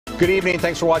Good evening.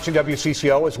 Thanks for watching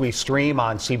WCCO as we stream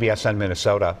on CBSN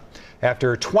Minnesota.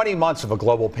 After 20 months of a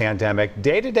global pandemic,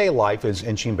 day-to-day life is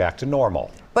inching back to normal.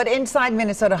 But inside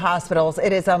Minnesota hospitals,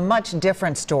 it is a much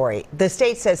different story. The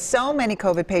state says so many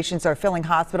COVID patients are filling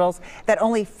hospitals that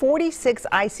only 46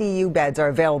 ICU beds are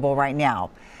available right now.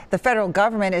 The federal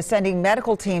government is sending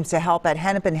medical teams to help at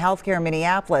Hennepin Healthcare in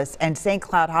Minneapolis and St.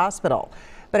 Cloud Hospital.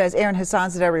 But as Aaron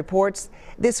Hassanzadeh reports,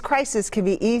 this crisis can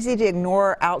be easy to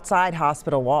ignore outside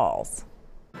hospital walls.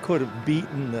 Could have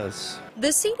beaten this.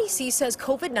 The CDC says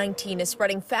COVID-19 is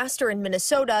spreading faster in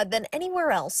Minnesota than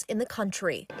anywhere else in the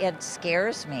country. It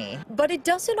scares me. But it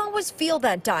doesn't always feel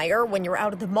that dire when you're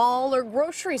out at the mall or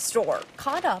grocery store,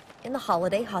 caught up in the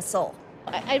holiday hustle.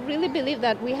 I really believe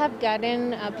that people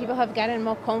have gotten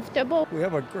more comfortable. We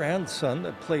have a grandson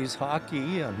that plays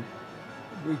hockey, and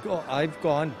I've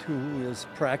gone to his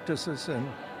practices and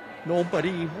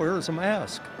nobody wears a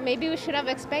mask. Maybe we should have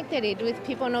expected it with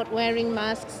people not wearing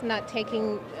masks, not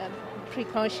taking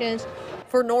precautions.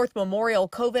 For North Memorial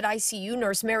COVID ICU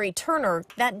nurse Mary Turner,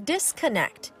 that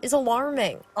disconnect is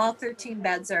alarming. All 13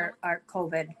 beds are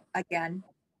COVID again.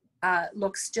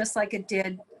 Looks just like it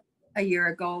did a year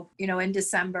ago, in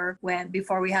December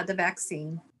before we had the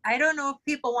vaccine. I don't know if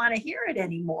people want to hear it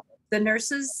anymore. The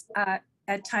nurses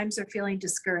at times are feeling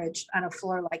discouraged on a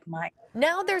floor like mine.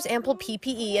 Now there's ample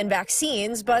PPE and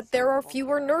vaccines, but there are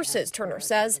fewer nurses, Turner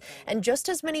says, and just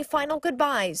as many final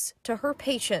goodbyes to her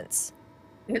patients.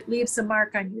 It leaves a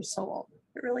mark on your soul.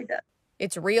 It really does.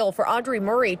 It's real for Audrey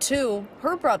Murray, too.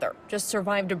 Her brother just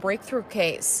survived a breakthrough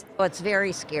case. Oh, it's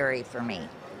very scary for me.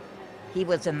 He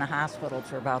was in the hospital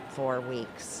for about 4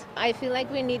 weeks. I feel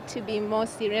like we need to be more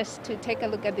serious to take a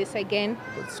look at this again.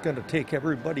 It's going to take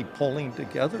everybody pulling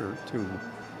together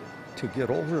to get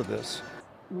over this.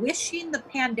 Wishing the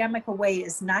pandemic away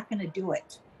is not going to do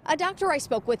it. A doctor I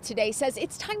spoke with today says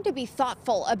it's time to be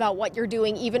thoughtful about what you're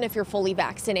doing, even if you're fully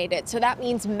vaccinated. So that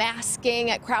means masking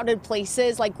at crowded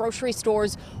places like grocery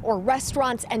stores or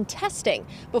restaurants and testing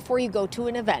before you go to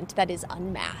an event that is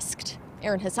unmasked.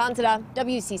 Aaron Hassanzadeh,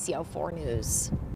 WCCO 4 News.